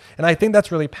things with her. And I think that's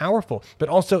really powerful. But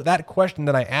also that question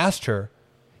that I asked her,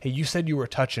 hey, you said you were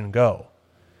touch and go.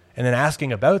 And then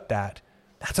asking about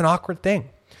that's an awkward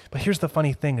thing. But here's the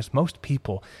funny thing is most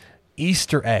people,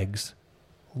 Easter eggs,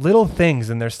 little things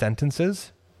in their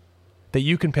sentences that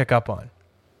you can pick up on.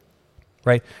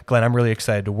 Right? Glenn, I'm really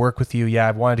excited to work with you. Yeah,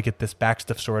 I've wanted to get this back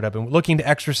stuff sorted up and looking to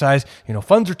exercise.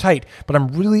 Funds are tight, but I'm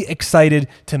really excited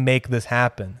to make this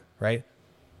happen. Right?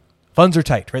 Funds are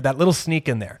tight, right? That little sneak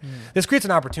in there. This creates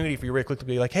an opportunity for you really quickly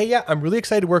to be like, hey, yeah, I'm really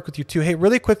excited to work with you too. Hey,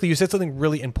 really quickly, you said something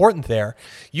really important there.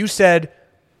 You said,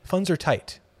 funds are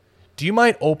tight. Do you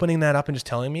mind opening that up and just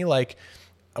telling me, like,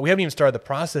 we haven't even started the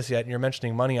process yet and you're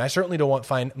mentioning money. I certainly don't want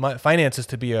finances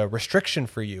to be a restriction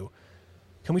for you.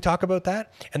 Can we talk about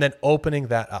that? And then opening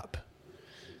that up.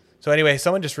 So anyway,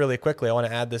 someone just really quickly, I want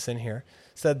to add this in here,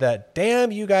 said that,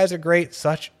 damn, you guys are great.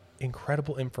 Such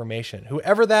incredible information.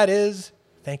 Whoever that is,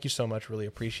 thank you so much. Really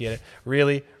appreciate it.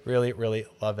 Really, really, really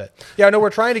love it. Yeah, no,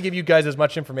 we're trying to give you guys as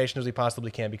much information as we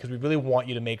possibly can because we really want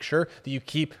you to make sure that you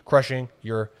keep crushing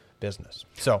your business.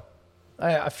 So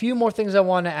A few more things I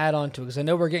want to add on to because I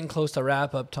know we're getting close to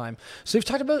wrap up time. So we've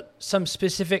talked about some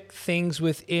specific things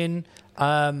within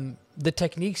the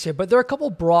techniques here, but there are a couple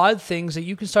broad things that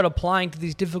you can start applying to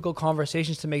these difficult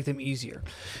conversations to make them easier.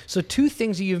 So 2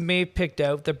 things that you may have picked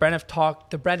out that Brandon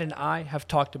and I have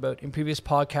talked about in previous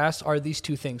podcasts are these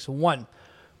 2 things. 1,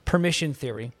 permission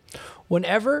theory.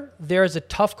 Whenever there is a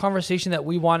tough conversation that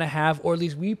we want to have, or at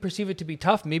least we perceive it to be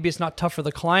tough, maybe it's not tough for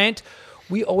the client,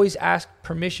 we always ask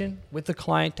permission with the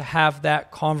client to have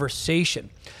that conversation.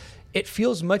 It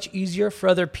feels much easier for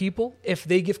other people if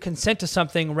they give consent to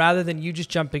something rather than you just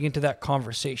jumping into that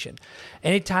conversation.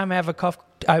 Anytime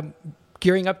I'm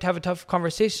gearing up to have a tough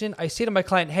conversation, I say to my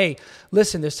client, hey,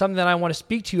 listen, there's something that I want to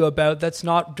speak to you about that's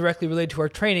not directly related to our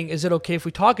training. Is it okay if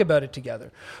we talk about it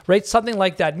together? Right? Something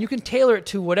like that. And you can tailor it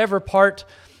to whatever part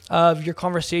of your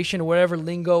conversation or whatever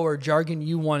lingo or jargon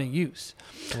you want to use.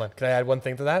 Can I add one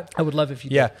thing to that? I would love if you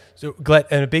did. Yeah. So Glenn,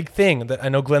 and a big thing that I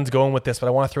know Glenn's going with this, but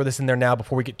I want to throw this in there now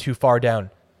before we get too far down.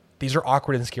 These are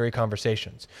awkward and scary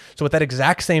conversations. So with that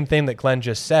exact same thing that Glenn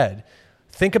just said,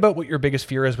 think about what your biggest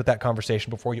fear is with that conversation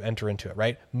before you enter into it,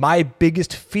 right? My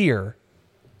biggest fear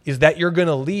is that you're going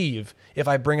to leave if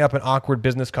I bring up an awkward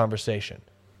business conversation.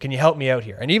 Can you help me out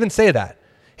here? And even say that,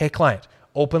 hey, client,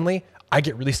 openly, I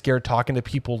get really scared talking to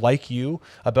people like you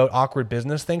about awkward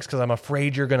business things because I'm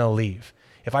afraid you're going to leave.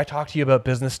 If I talk to you about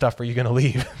business stuff, are you going to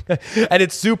leave? And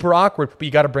it's super awkward, but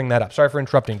you got to bring that up. Sorry for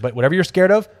interrupting, but whatever you're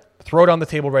scared of, throw it on the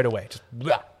table right away. Just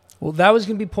blah. Well, that was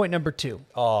going to be point number 2.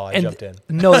 Oh, I jumped in.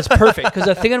 No, it's perfect because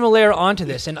the thing I'm going to layer onto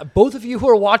this, and both of you who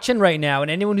are watching right now and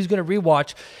anyone who's going to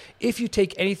rewatch, if you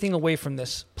take anything away from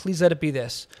this, please let it be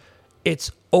this.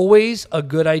 It's always a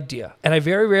good idea, and I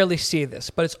very rarely say this,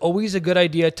 but it's always a good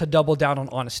idea to double down on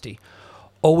honesty.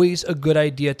 Always a good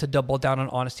idea to double down on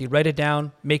honesty. Write it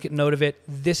down, make a note of it.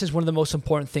 This is one of the most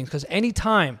important things because any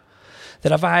time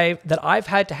that I've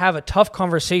had to have a tough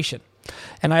conversation,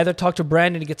 and I either talk to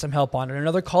Brandon to get some help on it, or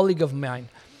another colleague of mine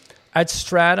at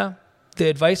Strata, the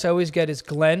advice I always get is,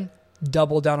 Glenn,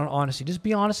 double down on honesty. Just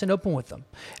be honest and open with them.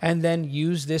 And then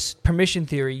use this permission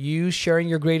theory, use sharing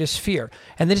your greatest fear,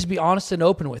 and then just be honest and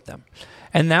open with them.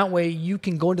 And that way you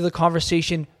can go into the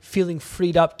conversation feeling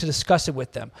freed up to discuss it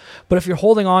with them. But if you're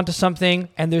holding on to something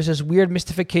and there's this weird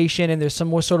mystification and there's some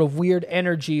more sort of weird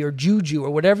energy or juju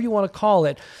or whatever you want to call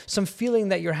it, some feeling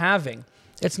that you're having,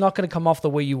 it's not going to come off the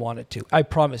way you want it to. I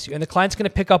promise you. And the client's going to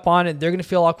pick up on it. They're going to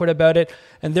feel awkward about it.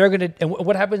 And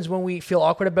what happens when we feel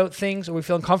awkward about things or we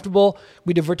feel uncomfortable?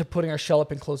 We divert to putting our shell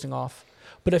up and closing off.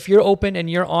 But if you're open and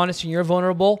you're honest and you're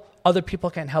vulnerable, other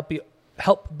people can't help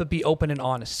but be open and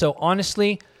honest. So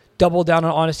honestly, double down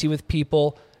on honesty with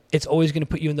people. It's always going to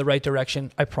put you in the right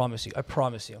direction. I promise you. I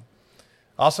promise you.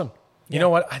 Awesome. You know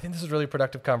what? I think this is a really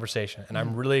productive conversation, and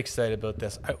I'm really excited about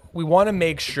this. We want to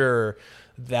make sure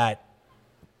that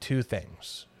 2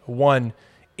 things. 1,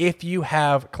 if you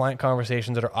have client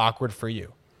conversations that are awkward for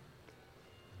you,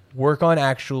 work on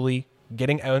actually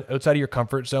getting outside of your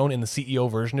comfort zone in the CEO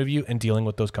version of you and dealing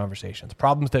with those conversations.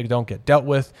 Problems that don't get dealt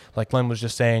with, like Glenn was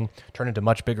just saying, turn into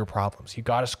much bigger problems. You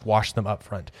got to squash them up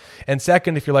front. And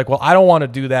second, if you're like, well, I don't want to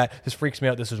do that, this freaks me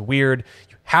out, this is weird,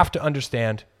 you have to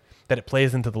understand that it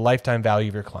plays into the lifetime value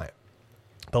of your client,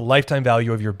 the lifetime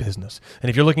value of your business. And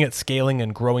if you're looking at scaling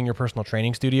and growing your personal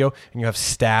training studio and you have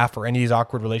staff or any of these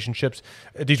awkward relationships,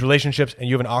 and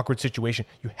you have an awkward situation,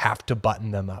 you have to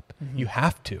button them up. Mm-hmm. You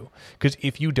have to, because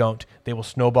if you don't, they will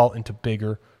snowball into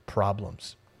bigger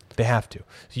problems. They have to.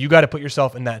 So you got to put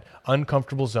yourself in that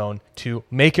uncomfortable zone to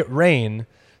make it rain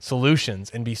solutions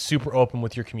and be super open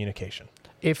with your communication.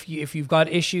 If you've got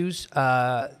issues, you're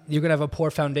going to have a poor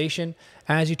foundation.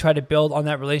 As you try to build on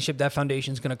that relationship, that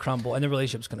foundation is going to crumble and the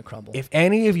relationship's going to crumble. If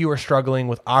any of you are struggling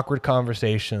with awkward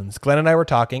conversations, Glenn and I were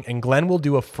talking, and Glenn will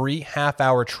do a free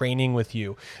half-hour training with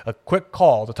you, a quick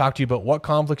call to talk to you about what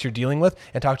conflicts you're dealing with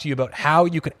and talk to you about how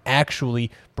you can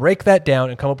actually break that down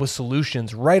and come up with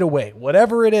solutions right away,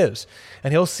 whatever it is.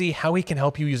 And he'll see how he can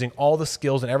help you using all the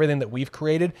skills and everything that we've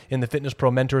created in the Fitness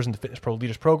Pro Mentors and the Fitness Pro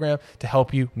Leaders program to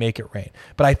help you make it rain.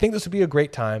 But I think this would be a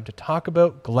great time to talk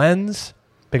about Glenn's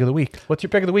pick of the week. What's your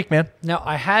pick of the week, man? Now,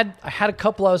 I had a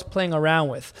couple I was playing around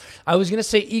with. I was going to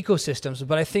say ecosystems,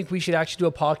 but I think we should actually do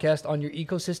a podcast on your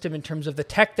ecosystem in terms of the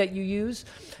tech that you use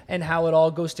and how it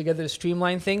all goes together to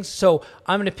streamline things. So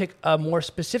I'm going to pick a more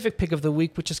specific pick of the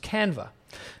week, which is Canva.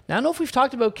 Now, I don't know if we've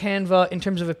talked about Canva in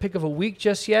terms of a pick of a week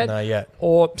just yet. Not yet.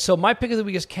 So my pick of the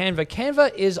week is Canva.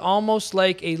 Canva is almost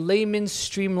like a layman's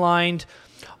streamlined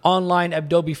online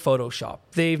Adobe Photoshop.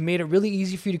 They've made it really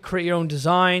easy for you to create your own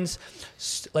designs,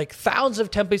 like thousands of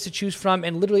templates to choose from,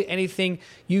 and literally anything,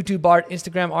 YouTube art,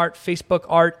 Instagram art, Facebook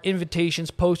art,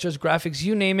 invitations, posters, graphics,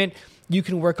 you name it, you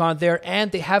can work on there.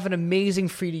 And they have an amazing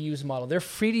free-to-use model. Their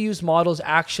free-to-use model is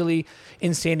actually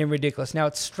insane and ridiculous. Now,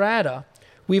 at Strata,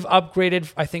 we've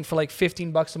upgraded, I think, for like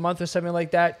 $15 a month or something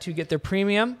like that to get their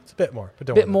premium. It's a bit more, but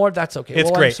don't bit more, that's okay.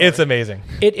 It's great. It's amazing.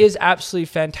 It is absolutely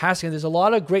fantastic. And there's a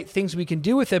lot of great things we can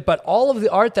do with it, but all of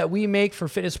the art that we make for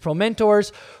Fitness Pro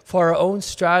Mentors, for our own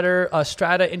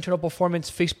Strata Internal Performance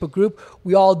Facebook group,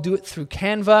 we all do it through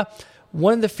Canva.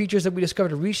 One of the features that we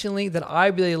discovered recently that I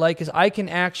really like is I can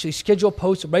actually schedule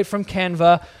posts right from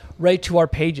Canva right to our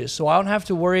pages. So I don't have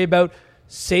to worry about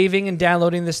saving and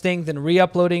downloading this thing, then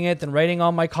re-uploading it, then writing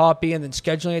all my copy, and then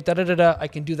scheduling it, I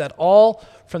can do that all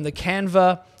from the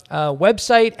Canva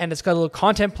website, and it's got a little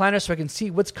content planner so I can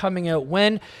see what's coming out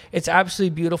when. It's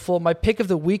absolutely beautiful. My pick of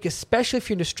the week, especially if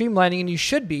you're into streamlining, and you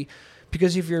should be,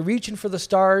 because if you're reaching for the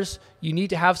stars, you need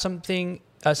to have something,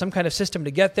 some kind of system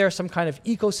to get there, some kind of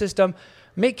ecosystem.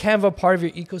 Make Canva part of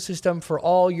your ecosystem for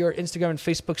all your Instagram and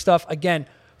Facebook stuff. Again,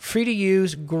 free to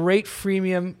use, great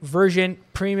freemium version,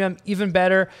 premium, even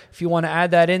better if you want to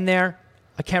add that in there.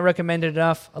 I can't recommend it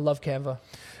enough. I love Canva.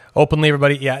 Openly,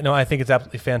 everybody. Yeah, no, I think it's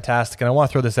absolutely fantastic. And I want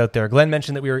to throw this out there. Glenn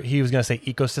mentioned that he was going to say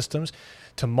ecosystems.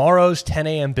 Tomorrow's 10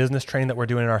 a.m. business training that we're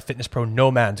doing in our Fitness Pro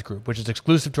Nomads group, which is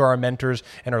exclusive to our mentors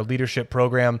and our leadership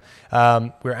program,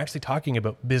 we're actually talking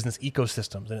about business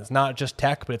ecosystems. And it's not just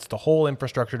tech, but it's the whole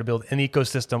infrastructure to build an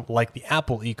ecosystem like the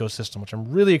Apple ecosystem, which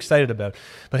I'm really excited about.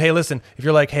 But hey, listen, if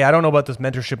you're like, hey, I don't know about this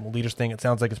mentorship and leaders thing, it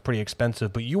sounds like it's pretty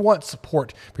expensive, but you want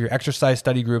support for your exercise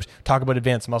study groups, talk about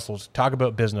advanced muscles, talk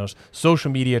about business,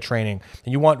 social media training,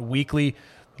 and you want weekly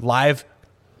live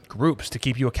groups to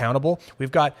keep you accountable.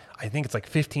 We've got, I think it's like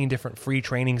 15 different free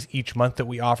trainings each month that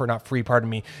we offer, not free, pardon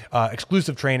me,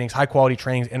 exclusive trainings, high quality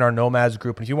trainings in our Nomads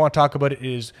group. And if you want to talk about it,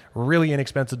 it is really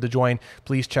inexpensive to join.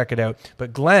 Please check it out.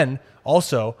 But Glenn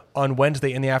also on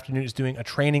Wednesday in the afternoon is doing a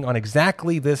training on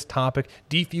exactly this topic,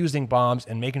 defusing bombs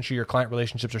and making sure your client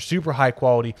relationships are super high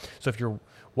quality. So if you're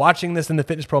watching this in the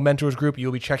Fitness Pro Mentors group,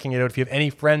 you'll be checking it out. If you have any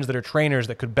friends that are trainers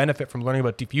that could benefit from learning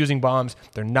about defusing bombs,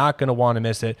 they're not going to want to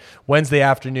miss it. Wednesday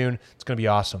afternoon, it's going to be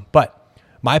awesome. But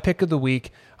my pick of the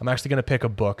week, I'm actually going to pick a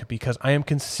book because I am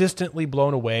consistently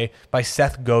blown away by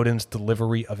Seth Godin's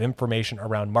delivery of information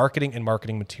around marketing and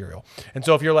marketing material. And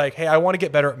so if you're like, hey, I want to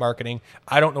get better at marketing,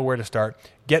 I don't know where to start,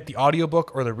 get the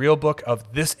audiobook or the real book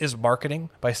of This is Marketing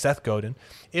by Seth Godin.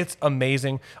 It's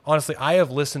amazing. Honestly, I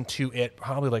have listened to it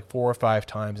probably like 4 or 5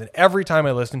 times. And every time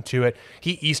I listen to it,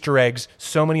 he Easter eggs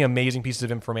so many amazing pieces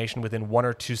of information within 1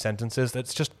 or 2 sentences.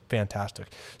 That's just fantastic.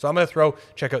 So I'm going to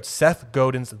check out Seth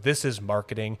Godin's This is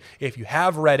Marketing. If you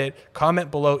have read it,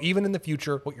 comment below, even in the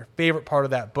future, what your favorite part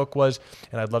of that book was.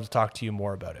 And I'd love to talk to you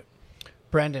more about it.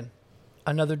 Brandon,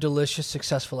 another delicious,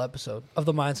 successful episode of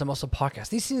the Mindset Muscle podcast.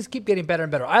 These things keep getting better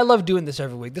and better. I love doing this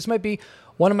every week. This might be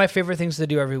one of my favorite things to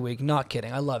do every week. Not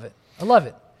kidding. I love it. I love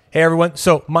it. Hey everyone,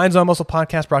 so Minds on Muscle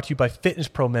podcast brought to you by Fitness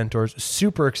Pro Mentors.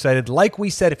 Super excited. Like we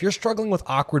said, if you're struggling with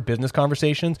awkward business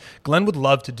conversations, Glenn would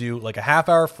love to do like a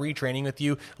half-hour free training with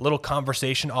you, a little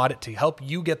conversation audit to help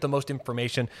you get the most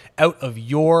information out of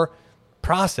your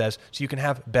process so you can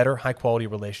have better high-quality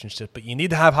relationships. But you need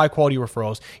to have high-quality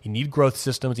referrals. You need growth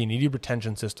systems. You need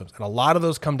retention systems. And a lot of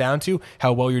those come down to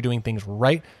how well you're doing things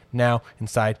right now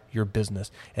inside your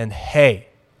business. And hey,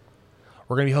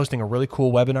 we're going to be hosting a really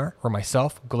cool webinar where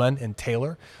myself, Glenn, and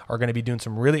Taylor are going to be doing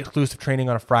some really exclusive training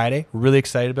on a Friday. Really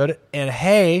excited about it. And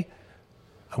hey,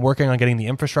 I'm working on getting the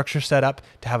infrastructure set up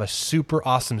to have a super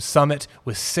awesome summit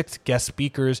with 6 guest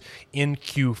speakers in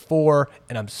Q4.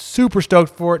 And I'm super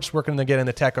stoked for it. Just working on getting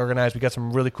the tech organized. We got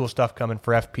some really cool stuff coming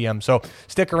for FPM. So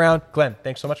stick around. Glenn,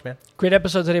 thanks so much, man. Great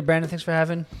episode today, Brandon. Thanks for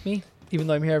having me, even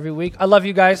though I'm here every week. I love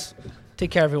you guys.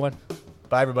 Take care, everyone.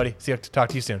 Bye, everybody. Talk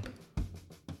to you soon.